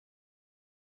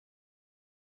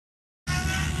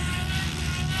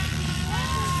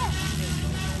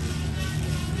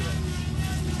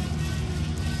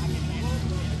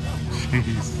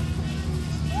Jeez.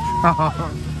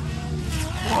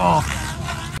 Oh.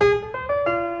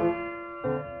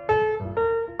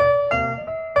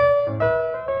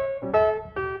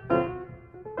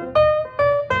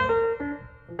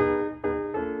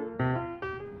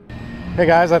 Hey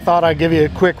guys, I thought I'd give you a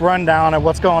quick rundown of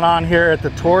what's going on here at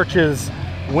the TORCHS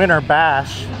Winter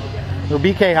Bash. The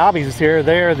BKHobbies is here.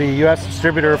 They're the US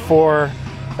distributor for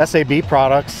SAB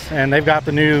products, and they've got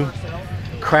the new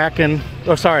Kraken,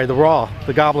 oh sorry, the Raw,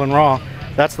 the Goblin Raw.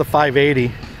 That's the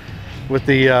 580 with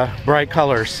the bright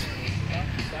colors.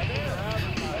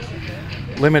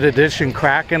 Limited edition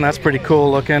Kraken, that's pretty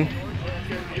cool looking.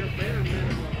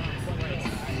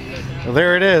 Well,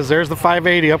 there it is, there's the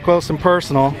 580 up close and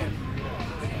personal.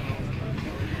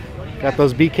 Got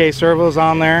those BK servos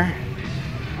on there.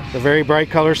 The very bright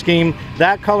color scheme.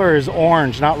 That color is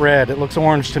orange, not red. It looks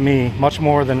orange to me, much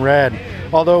more than red.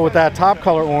 Although with that top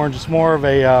color orange, it's more of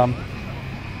a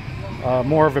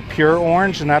pure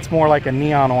orange, and that's more like a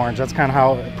neon orange. That's kind of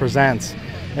how it presents.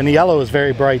 And the yellow is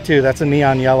very bright too. That's a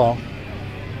neon yellow.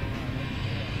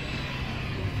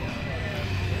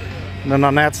 And then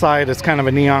on that side, it's kind of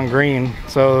a neon green.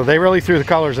 So they really threw the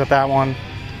colors at that one.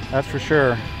 That's for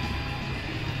sure.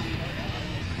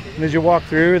 And as you walk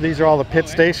through, these are all the pit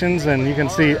stations, and you can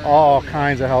see all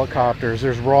kinds of helicopters.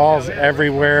 There's Raws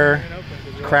everywhere,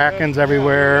 Krakens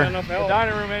everywhere. The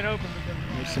dining room ain't open.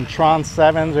 There's some Tron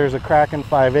 7s, there's a Kraken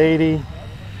 580. A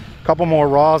couple more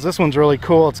Raws. This one's really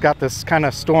cool. It's got this kind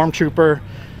of stormtrooper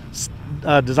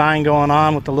design going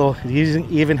on with the little, he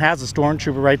even has a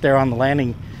stormtrooper right there on the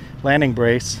landing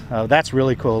brace. That's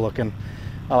really cool looking.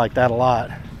 I like that a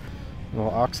lot. Little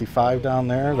Oxy 5 down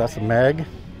there, that's a Meg.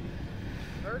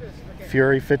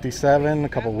 Fury 57, a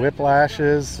couple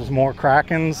Whiplashes, there's more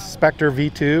Krakens, Spectre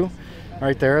V2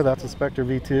 right there, that's a Spectre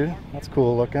V2, that's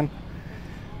cool looking.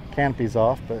 Canopy's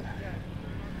off, but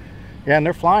yeah, and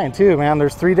they're flying too, man.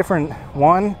 There's three different,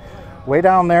 one way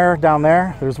down there,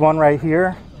 there's one right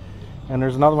here, and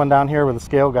there's another one down here where the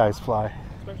scale guys fly.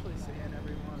 Especially seeing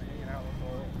everyone hanging out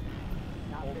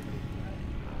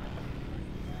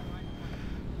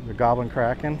with The Goblin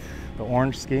Kraken, the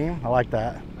orange scheme, I like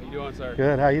that. How you doing, sir?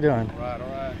 Good, how you doing? All right, all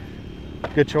right.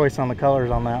 Good choice on the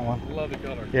colors on that one. Love the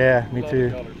color. Yeah, me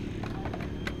too.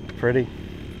 Pretty.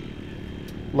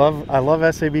 I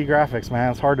love SAB graphics, man.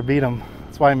 It's hard to beat them.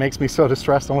 That's why it makes me so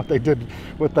distressed on what they did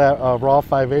with that Raw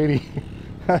 580.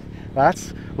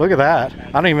 Look at that.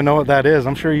 I don't even know what that is.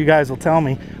 I'm sure you guys will tell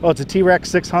me. Oh, it's a T-Rex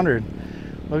 600.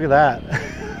 Look at that.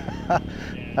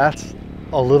 That's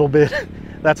a little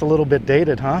bit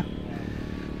dated, huh?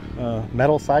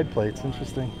 Metal side plates,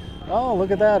 interesting. Oh,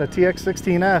 look at that, a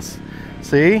TX16S.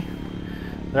 See?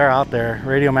 They're out there.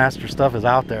 Radio Master stuff is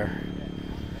out there.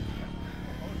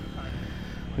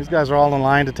 These guys are all in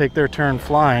line to take their turn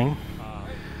flying.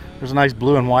 There's a nice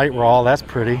blue and white Raw, that's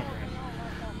pretty.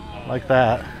 Like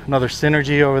that. Another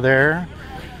Synergy over there.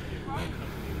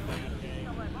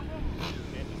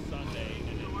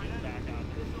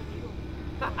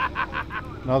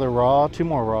 Another Raw, two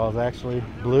more Raws actually,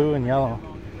 blue and yellow.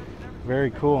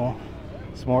 Very cool.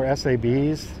 Some more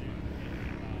SABs.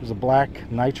 There's a black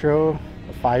Nitro,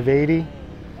 a 580,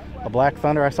 a Black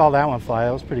Thunder. I saw that one fly,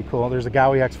 that was pretty cool. There's a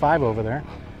Gaui X5 over there.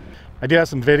 I do have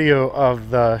some video of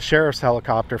the sheriff's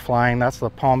helicopter flying. That's the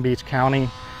Palm Beach County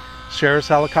Sheriff's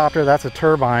helicopter. That's a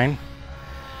turbine.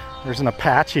 There's an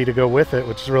Apache to go with it,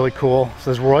 which is really cool. It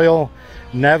says Royal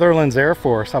Netherlands Air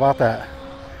Force. How about that?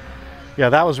 Yeah,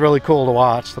 that was really cool to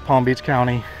watch. The Palm Beach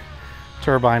County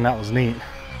turbine, that was neat.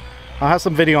 I'll have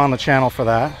some video on the channel for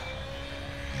that.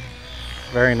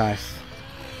 Very nice.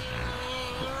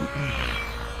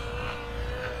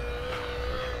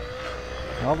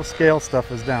 All the scale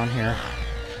stuff is down here.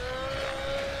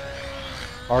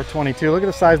 R22, look at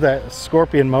the size of that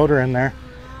Scorpion motor in there.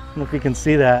 I don't know if you can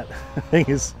see that. The thing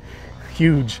is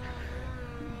huge.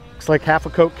 Looks like half a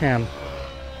Coke can.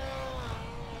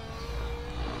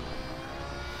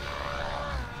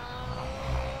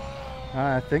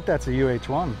 I think that's a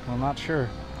UH-1. I'm not sure.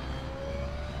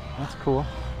 That's cool.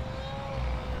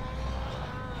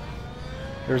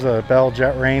 There's a Bell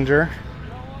Jet Ranger.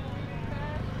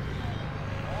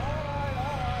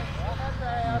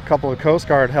 A couple of Coast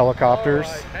Guard helicopters.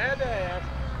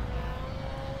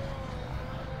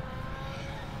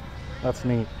 That's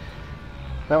neat.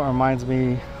 That reminds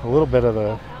me a little bit of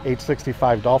the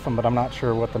H-65 Dolphin, but I'm not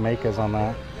sure what the make is on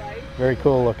that. Very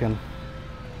cool looking.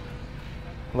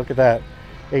 Look at that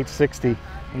H-60.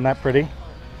 Isn't that pretty?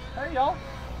 Hey y'all.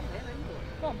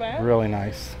 Not bad. Really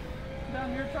nice.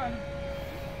 Down here trying to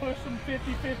push some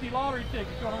 50-50 lottery tickets.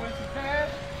 You want to win some cash?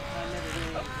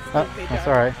 Oh, that's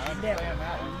all right.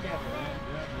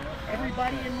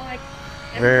 Everybody in my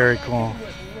Very cool.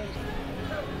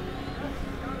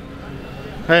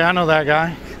 Hey, I know that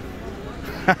guy.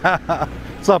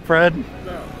 What's up, Fred?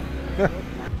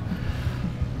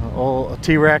 Old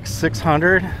T-Rex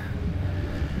 600.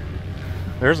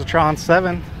 There's a Tron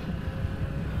 7.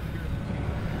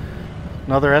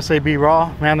 Another SAB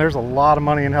RAW. Man, there's a lot of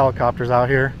money in helicopters out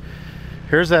here.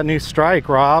 Here's that new Strike,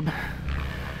 Rob.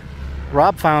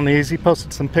 Rob found these. He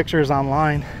posted some pictures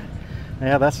online.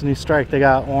 Yeah, that's the new Strike. They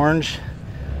got orange.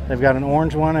 They've got an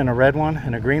orange one and a red one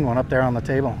and a green one up there on the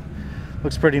table.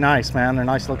 Looks pretty nice, man. They're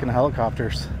nice looking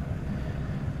helicopters.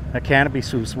 That canopy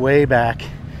swoops way back.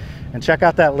 And check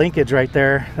out that linkage right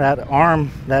there. That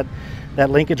arm, that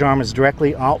linkage arm is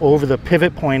directly over the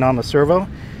pivot point on the servo.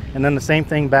 And then the same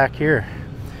thing back here,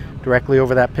 directly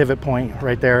over that pivot point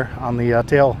right there on the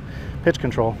tail pitch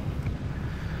control.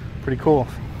 Pretty cool.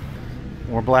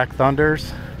 More Black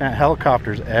Thunders. Man,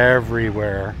 helicopters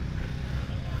everywhere.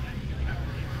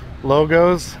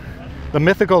 Logos. The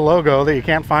mythical logo that you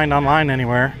can't find online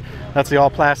anywhere. That's the all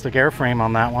plastic airframe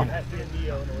on that one.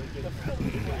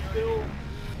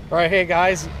 All right, hey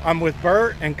guys, I'm with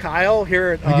Bert and Kyle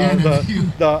here at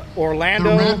the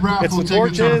Orlando. It's the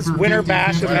Torches Winter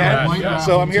Bash event.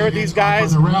 So I'm here with these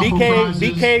guys.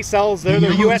 BK sells. They're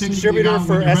the U.S. distributor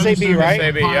for SAB, right?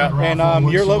 SAB, yeah.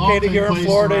 And you're located here in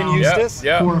Florida in Eustis.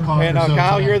 Yeah. And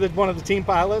Kyle, you're one of the team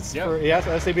pilots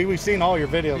for SAB. We've seen all your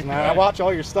videos, man. I watch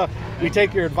all your stuff. We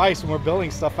take your advice when we're building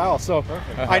stuff out. So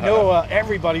I know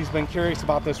everybody's been curious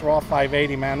about this RAW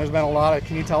 580, man. There's been a lot of.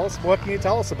 What can you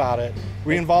tell us about it?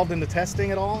 Were you involved in the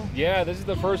testing at all? Yeah, this is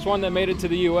the first one that made it to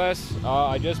the US.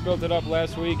 I just built it up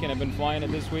last week and I've been flying it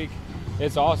this week.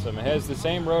 It's awesome. It has the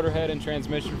same rotor head and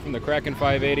transmission from the Kraken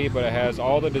 580, but it has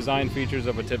all the design features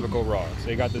of a typical RAW.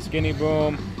 So you got the skinny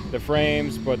boom, the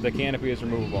frames, but the canopy is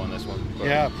removable on this one. But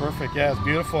yeah, perfect. Yeah, it's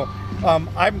beautiful.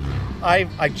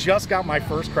 I just got my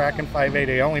first Kraken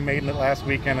 580. I only made it last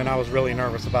weekend and I was really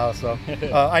nervous about it. So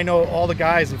I know all the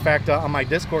guys, in fact, on my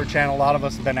Discord channel, a lot of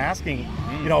us have been asking,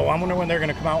 you know, I wonder when they're going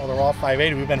to come out with a RAW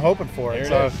 580. We've been hoping for it.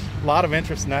 So a lot of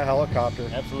interest in that helicopter.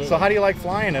 Absolutely. So how do you like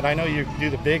flying it? I know you do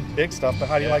the big stuff, but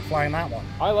how do you like flying that one?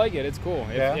 I like it. It's cool.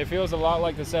 It feels a lot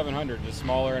like the 700, just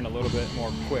smaller and a little bit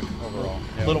more quick overall.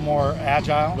 A little more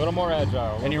agile? A little more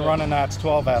agile. And you're running that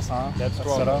 12S, huh? That's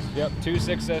 12S. Yep, two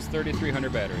 6S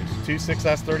 3300 batteries. Two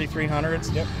 6S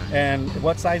 3300s? Yep. And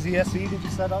what size ESC did you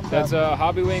set up? That's a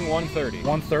Hobbywing 130.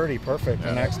 130, perfect.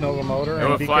 An X-Nova motor. It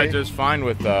would fly just fine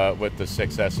with the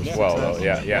 6S as well, though.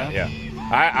 Yeah.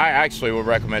 I actually would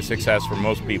recommend 6S for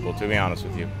most people, to be honest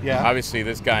with you. Yeah. Obviously,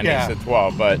 this guy needs a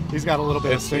 12, but he's got a little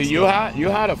bit of 6. You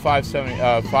had a 570,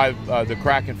 the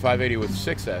Kraken 580 with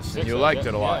 6S, and you liked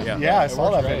it a lot. Yeah, I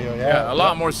saw that video. Yeah, a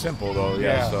lot more simple though.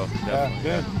 So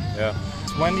good. Yeah.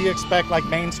 When do you expect like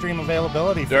mainstream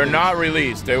availability? They're not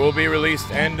released. They will be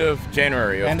released end of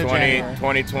January of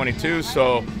 2022.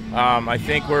 So I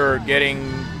think we're getting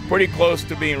pretty close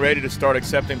to being ready to start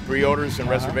accepting pre-orders and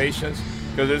reservations,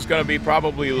 because there's going to be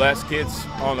probably less kits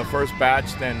on the first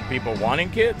batch than people wanting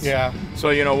kits. Yeah. So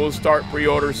we'll start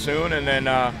pre-orders soon, and then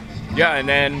and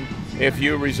then if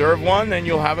you reserve one, then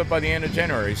you'll have it by the end of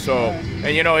January. So and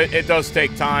it does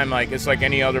take time. Like it's like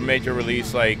any other major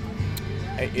release. Like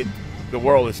the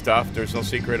world is tough. There's no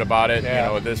secret about it.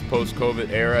 With this post-COVID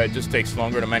era, it just takes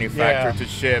longer to manufacture, to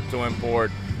ship, to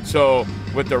import. So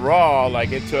with the RAW,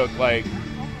 like it took like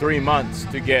 3 months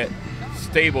to get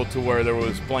stable to where there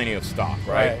was plenty of stock,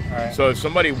 right? So if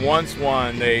somebody wants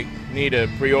one, they need to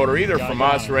pre-order either from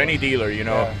us or any dealer.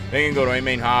 They can go to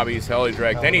BKHobbies, Heli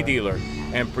Direct, any dealer,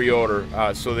 and pre-order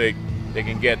so they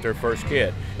can get their first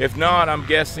kit. If not, I'm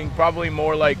guessing probably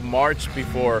more like March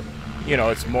before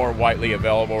it's more widely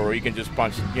available, where you can just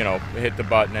punch, hit the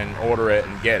button and order it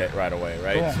and get it right away,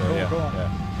 right? Cool.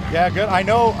 Yeah, good. I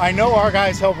know our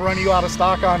guys helped run you out of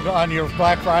stock on your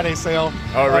Black Friday sale.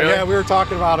 Oh, really? Yeah, we were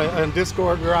talking about it in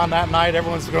Discord. We were on that night.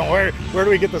 Everyone's going, where do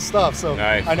we get the stuff? So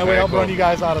nice. I know we helped run you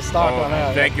guys out of stock on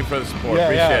that. Thank you for the support.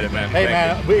 Appreciate it, man. Hey,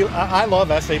 I love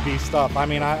SAB stuff. I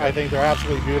mean, I think they're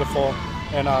absolutely beautiful,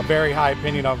 and very high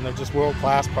opinion of them. They're just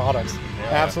world-class products.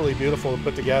 Absolutely beautiful to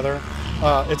put together.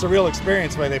 It's a real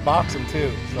experience the way they box them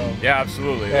too. So yeah,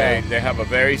 absolutely. They have a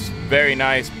very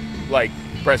nice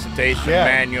presentation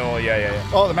manual.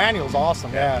 Oh, the manual's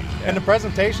awesome. Yeah. And the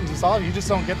presentations is all. You just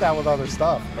don't get that with other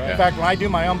stuff. In fact, when I do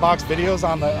my unbox videos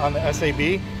on the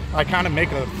SAB, I kind of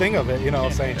make a thing of it,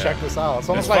 saying check this out.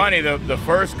 It's funny. The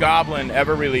first Goblin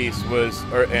ever released was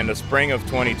in the spring of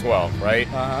 2012, right?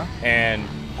 And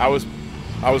I was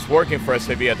working for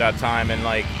SAB at that time, and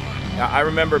I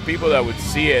remember people that would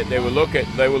see it, they would look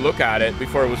at it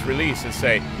before it was released and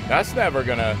say, that's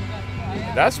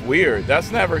weird,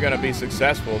 that's never gonna be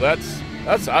successful,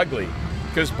 that's ugly.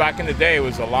 Because back in the day, it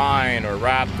was a Line or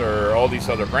Raptor or all these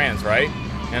other brands, right?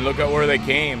 And look at where they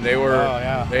came. They were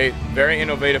very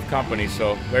innovative companies,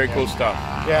 so very cool stuff.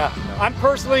 Yeah,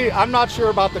 I'm not sure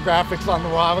about the graphics on the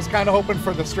RAW. I was kind of hoping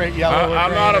for the straight yellow.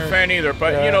 I'm not a fan either,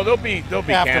 but you know, there'll be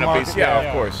canopies. Yeah,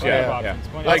 of course. Yeah.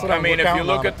 Like, I mean, if you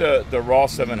look at the RAW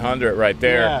 700 right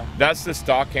there, that's the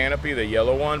stock canopy, the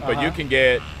yellow one. But you can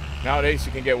get, nowadays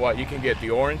you can get what? You can get the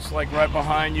orange like right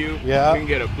behind you. Yeah. You can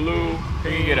get a blue.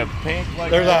 You can get a pink. Like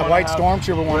there's that white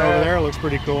Stormtrooper one over there. It looks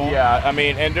pretty cool. Yeah, I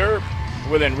mean, and they're,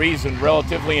 within reason,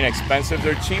 relatively inexpensive.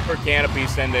 They're cheaper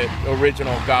canopies than the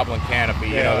original Goblin canopy.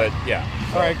 You know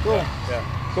that. All right, cool.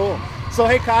 Yeah, cool. So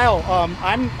hey, Kyle,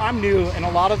 I'm new, and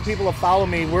a lot of people that follow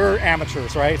me, we're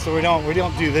amateurs, right? So we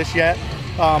don't do this yet.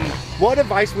 What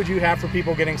advice would you have for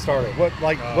people getting started?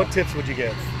 What tips would you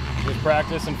give? Just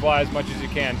practice and fly as much as you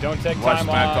can. Don't take time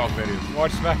off.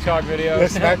 Watch Smack Talk videos. The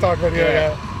Smack Talk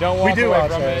video, Don't walk away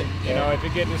from it. You know, if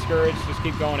you get discouraged, just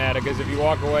keep going at it. Because if you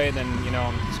walk away, then you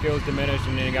know skills diminish,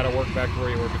 and then you got to work back to where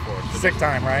you were before. So sick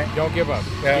time, right? Don't give up.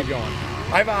 Just keep going.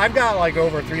 I've got like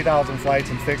over 3,000 flights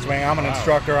in fixed wing. I'm an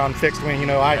instructor on fixed wing. You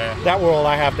know, that world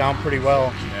I have down pretty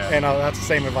well. And that's the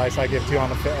same advice I give to you on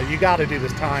the. You got to do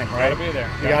this time, right? Got to be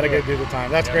there. You got to do the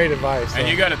time. That's great advice. And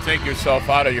you got to take yourself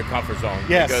out of your comfort zone.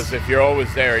 Yes. Because if you're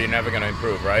always there, you're never going to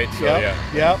improve, right? So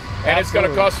Yep. And it's going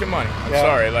to cost you money. I'm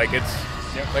sorry. Like it's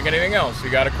like anything else. You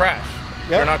got to crash.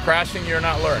 If you're not crashing, you're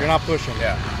not learning. You're not pushing.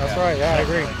 That's right. Yeah, I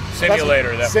agree.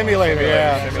 Simulator. Simulator.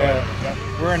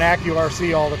 We're in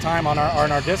AccuRC all the time on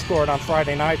our Discord on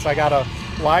Friday nights. I got a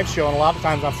live show, and a lot of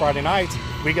times on Friday nights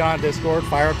we get on Discord,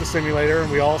 fire up the simulator,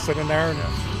 and we all sit in there and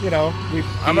you know,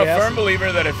 I'm a firm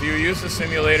believer that if you use the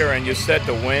simulator and you set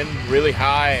the wind really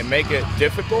high and make it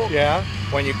difficult,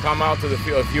 when you come out to the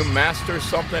field, if you master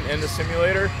something in the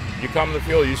simulator, you come to the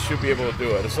field, you should be able to do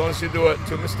it. As long as you do it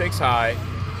 2 mistakes high,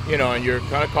 you know, and you're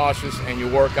kind of cautious and you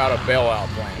work out a bailout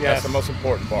plan. That's the most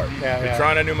important part. You're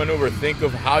trying a new maneuver, think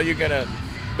of how you're going to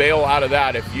bail out of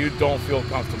that if you don't feel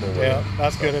comfortable with it.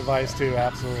 That's good advice too,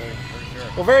 absolutely.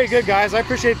 Well, very good, guys. I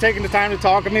appreciate taking the time to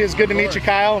talk with me. It's good to meet you,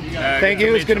 Kyle. Thank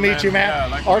you. It's good to meet you, man.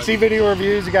 RC Video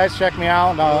Reviews, you guys check me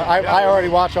out. I already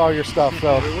watch all your stuff,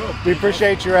 so we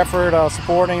appreciate your effort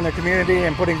supporting the community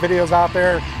and putting videos out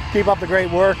there. Keep up the great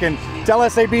work, and tell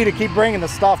SAB to keep bringing the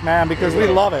stuff, man, because we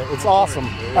love it. It's awesome.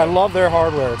 I love their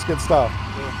hardware. It's good stuff.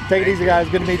 Take it easy, guys.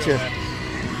 Good to meet you.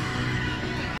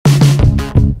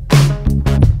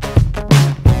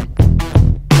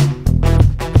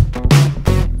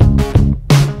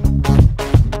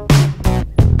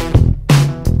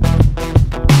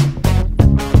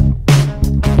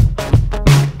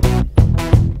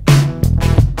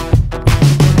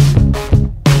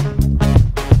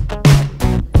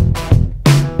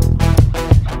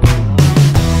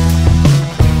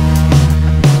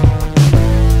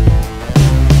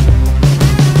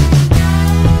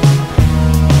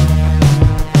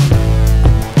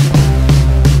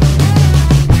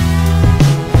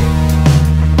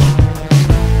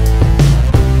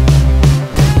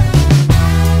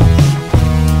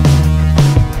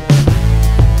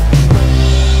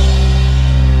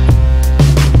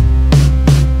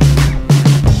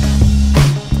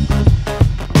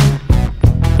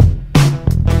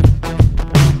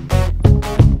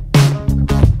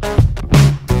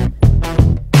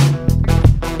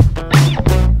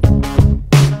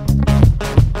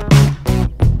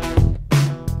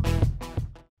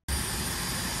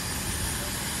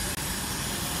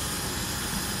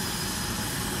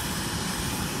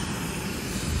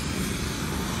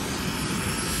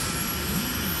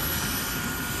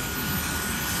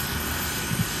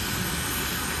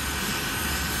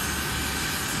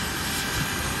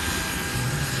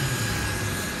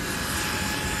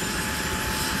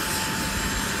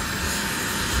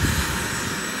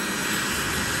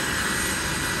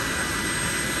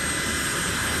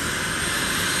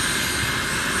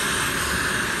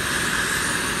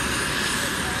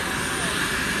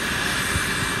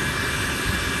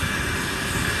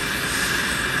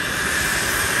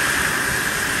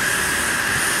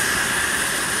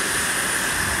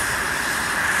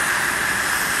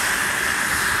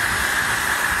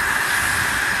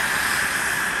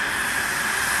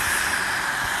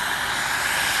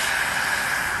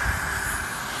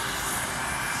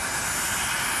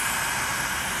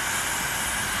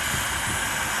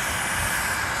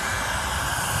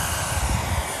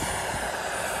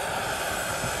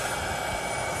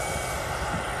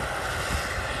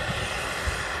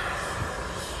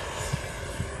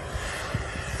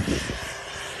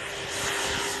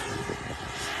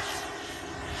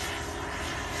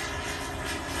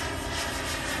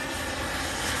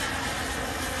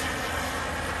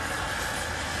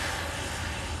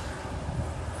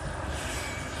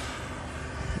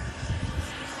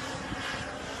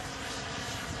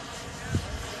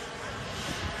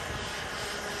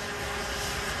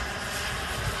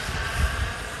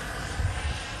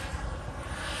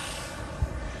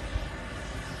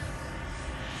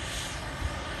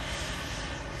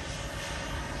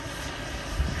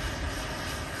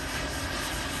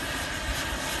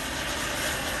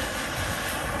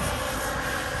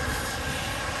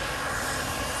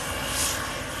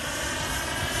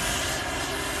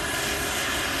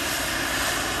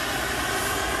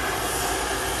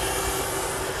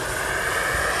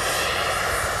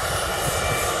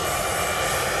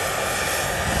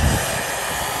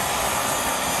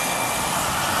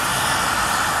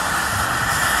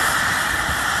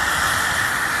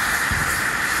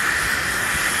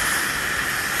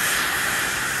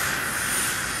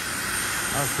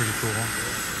 pretty cool.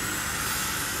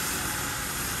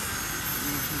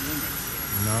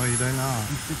 No, you do not.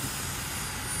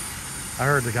 I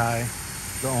heard the guy,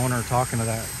 the owner, talking to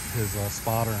that his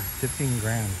spotter. 15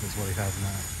 grand is what he has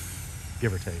now,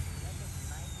 give or take.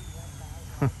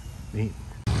 Neat.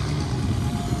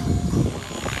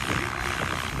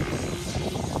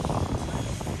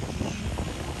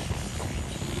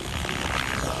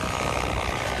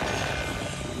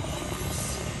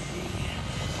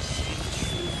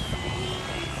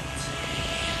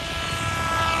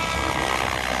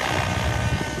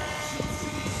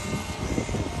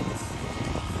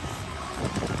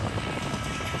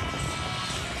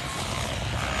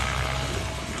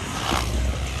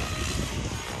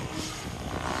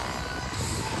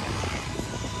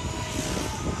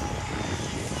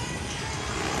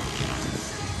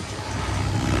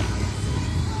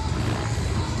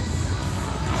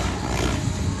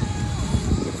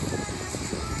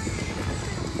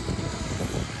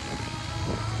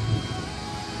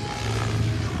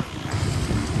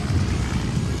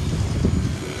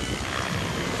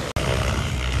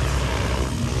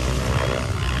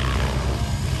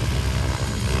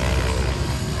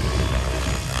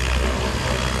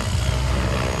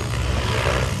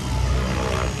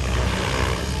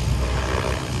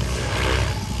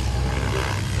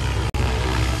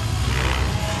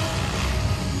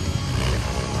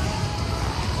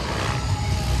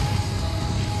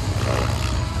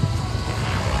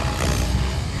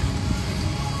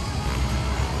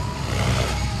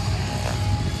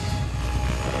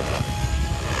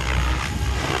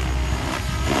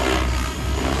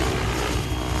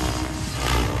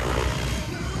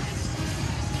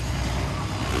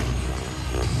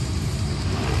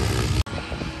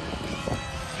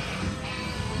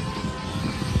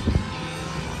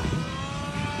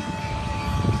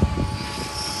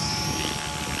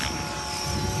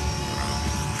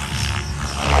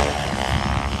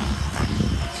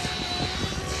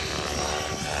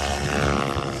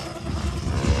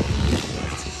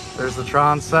 There's the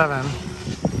Tron 7.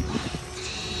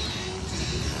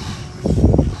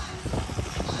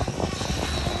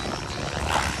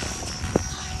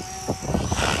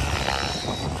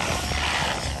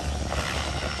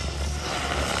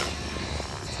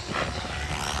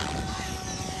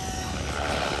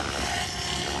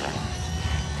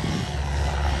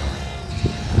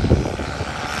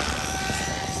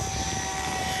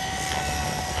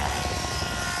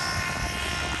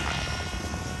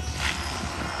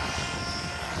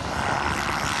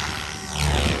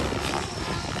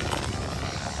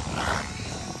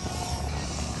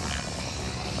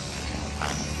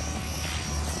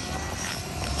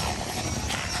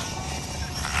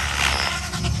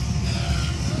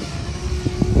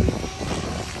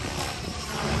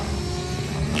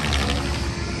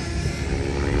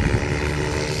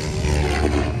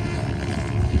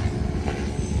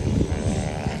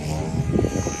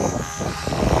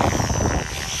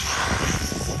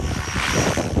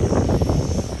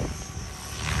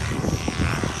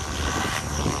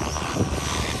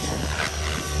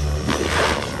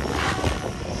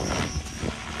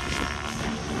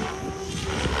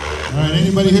 All right,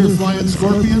 anybody here flying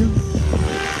Scorpion?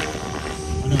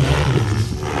 I know that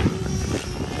is.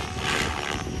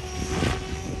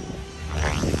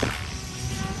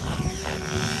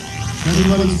 If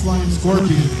anybody's flying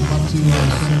Scorpion, come up to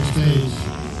center stage.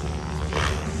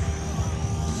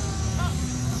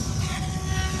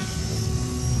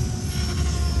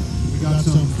 We got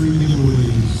some free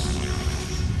giveaways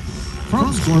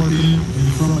from Scorpion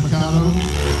and from Mikado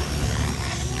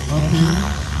up here.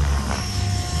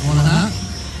 Want a hat?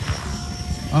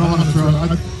 I don't want to throw it.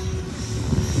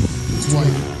 It's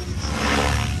white.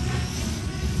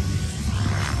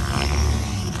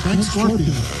 Thanks,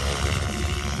 Scorpion.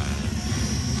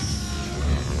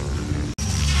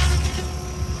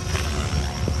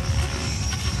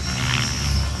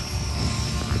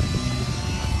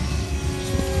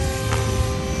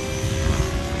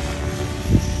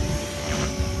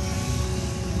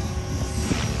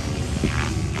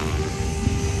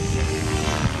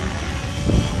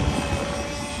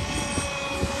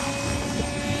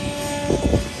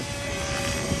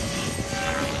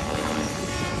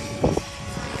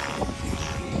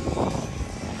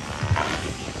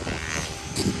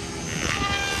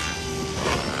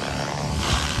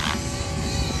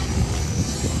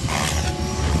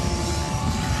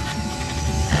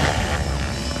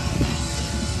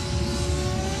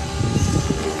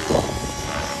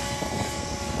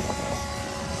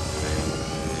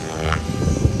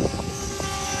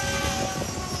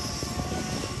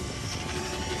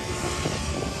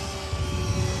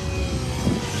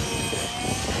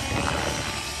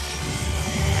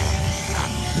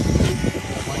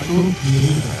 Michael,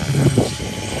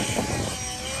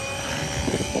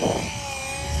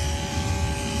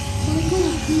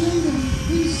 creator,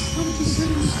 please come to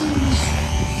center stage.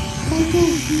 Michael,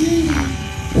 creator.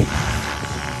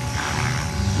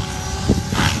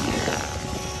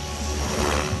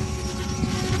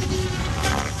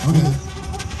 Okay.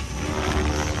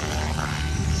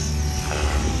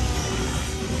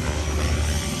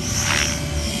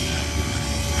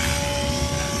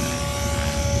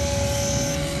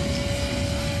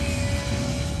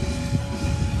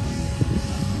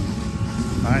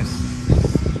 Nice.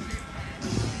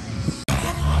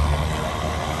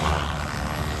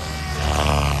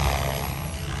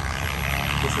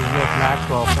 This is Nick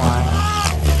Maxwell flying.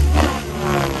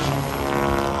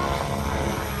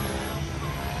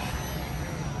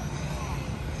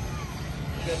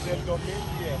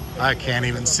 I can't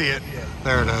even see it.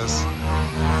 There it is.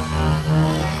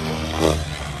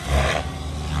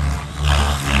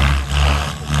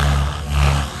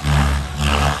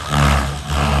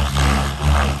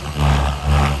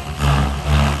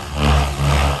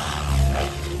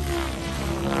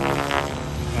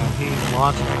 And he's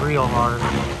launching real hard.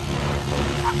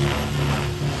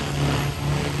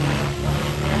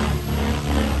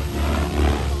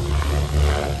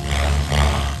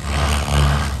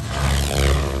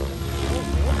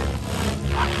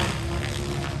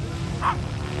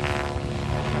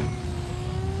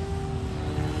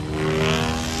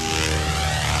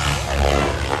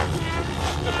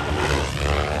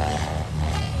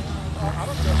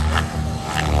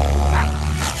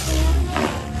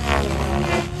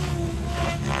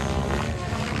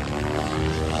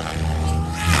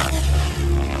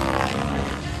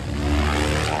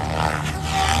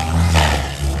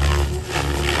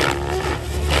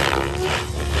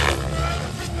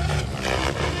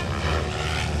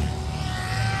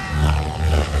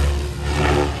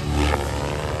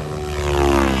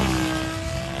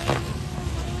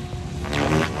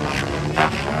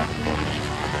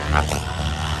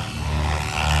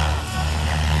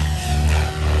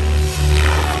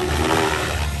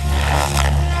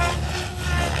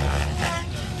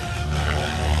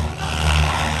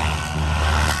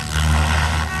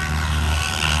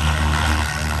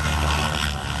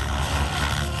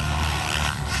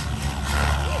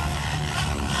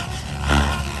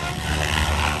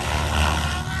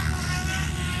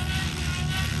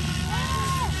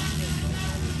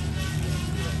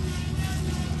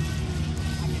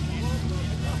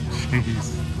 Jeez.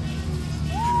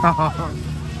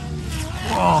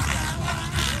 Whoa.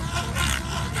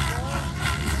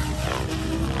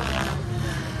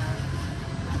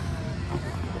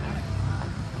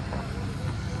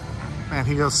 Man,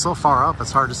 he goes so far up,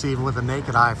 it's hard to see even with the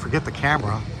naked eye. Forget the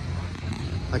camera.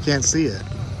 I can't see it.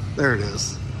 There it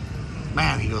is.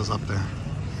 Man, he goes up there.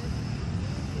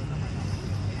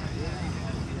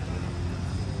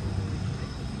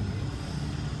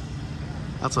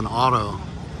 That's an auto.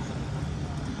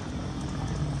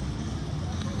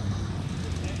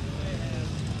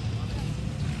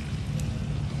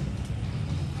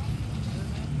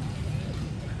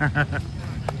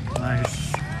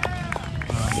 Nice.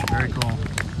 Very cool.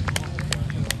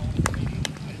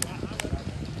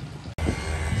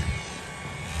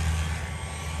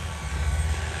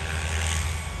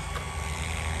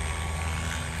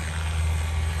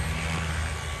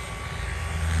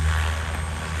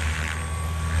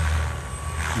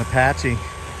 An Apache.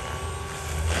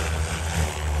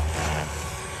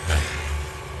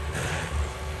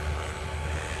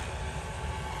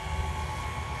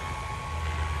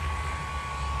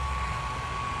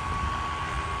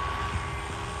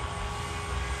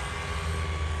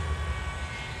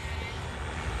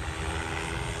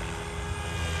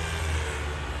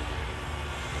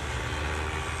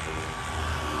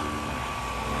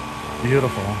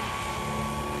 Beautiful.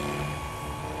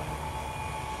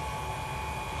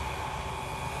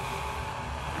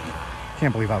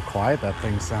 Can't believe how quiet that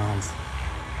thing sounds.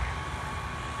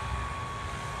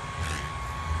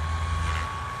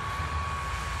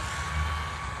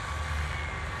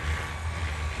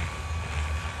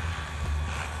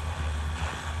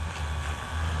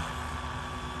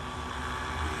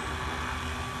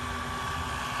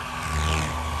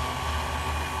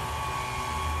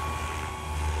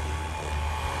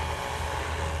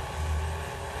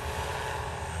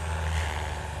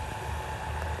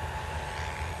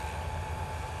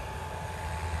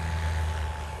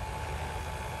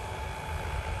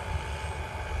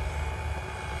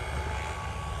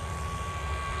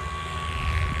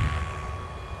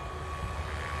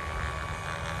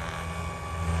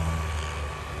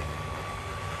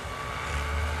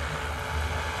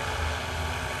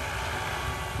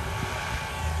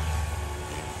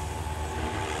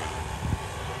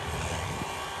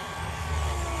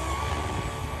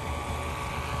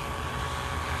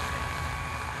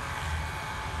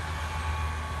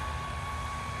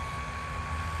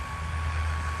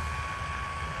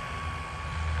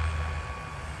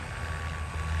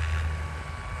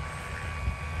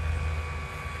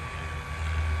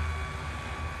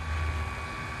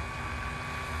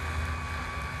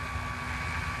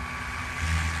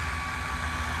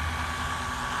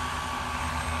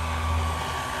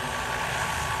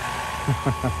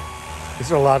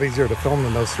 These are a lot easier to film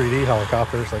than those 3D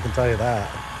helicopters, I can tell you that.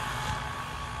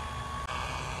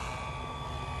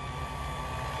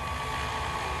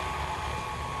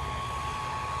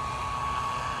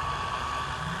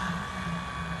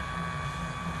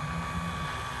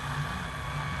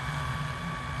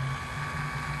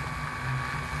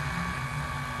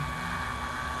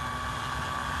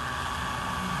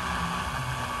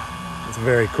 It's a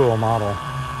very cool model.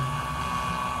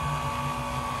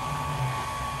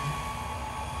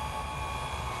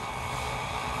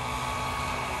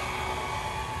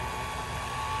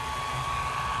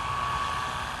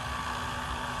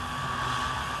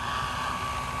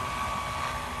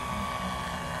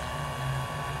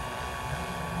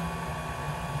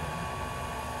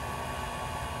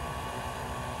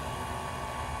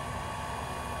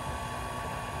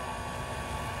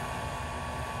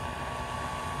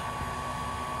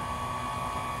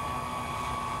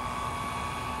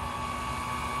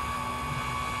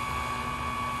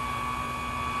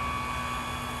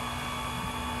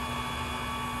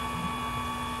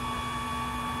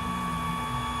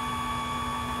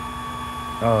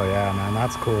 Oh yeah, man,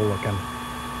 that's cool looking.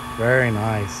 Very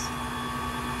nice.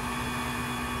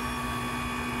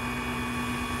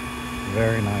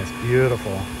 Very nice,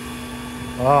 beautiful.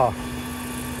 Oh,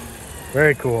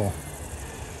 very cool.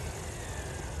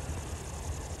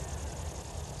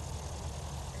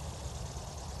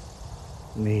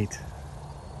 Neat.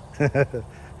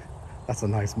 That's a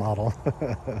nice model.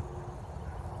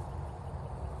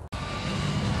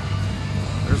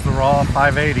 There's the RAW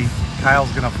 580.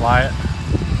 Kyle's gonna fly it.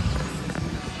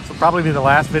 This will probably be the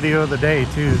last video of the day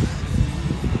too.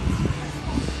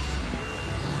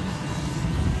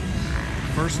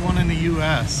 First one in the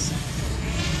US.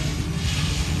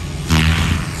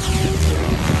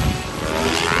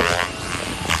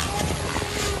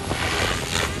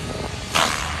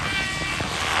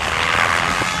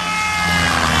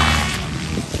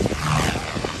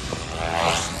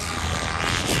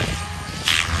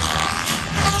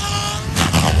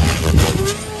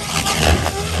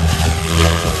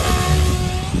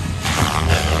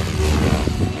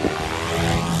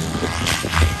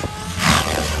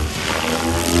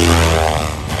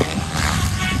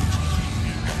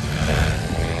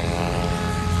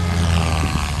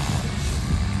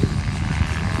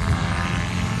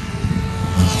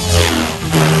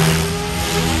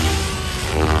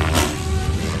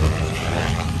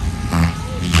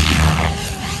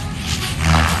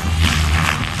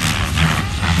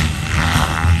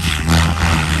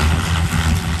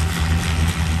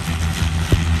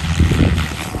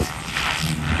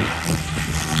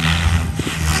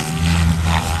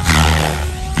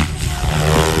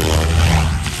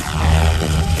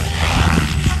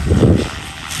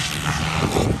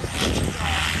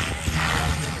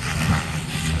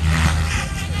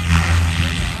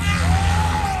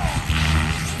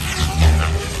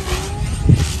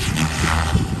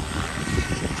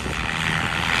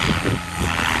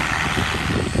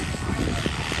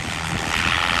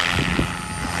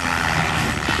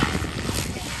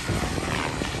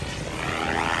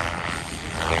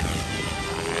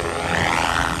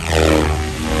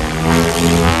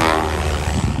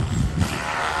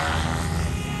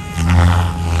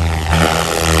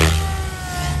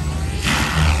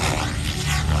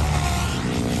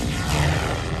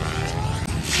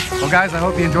 Well guys, I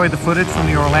hope you enjoyed the footage from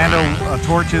the Orlando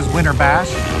Torches Winter Bash.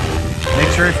 Make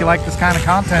sure if you like this kind of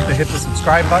content to hit the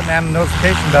subscribe button and the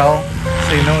notification bell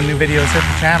so you know when new videos hit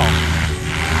the channel.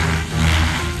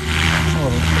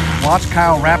 So watch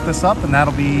Kyle wrap this up and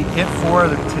that'll be it for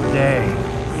today.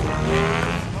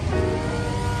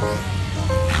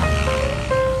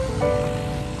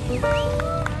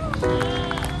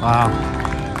 Wow,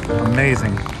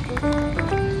 amazing.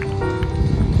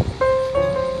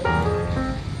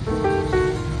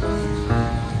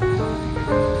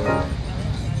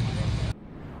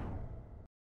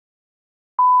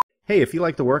 Hey, if you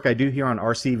like the work I do here on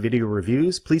RC Video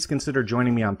Reviews, please consider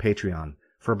joining me on Patreon.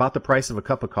 For about the price of a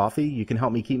cup of coffee, you can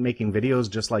help me keep making videos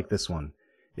just like this one.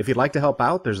 If you'd like to help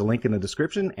out, there's a link in the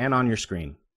description and on your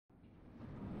screen.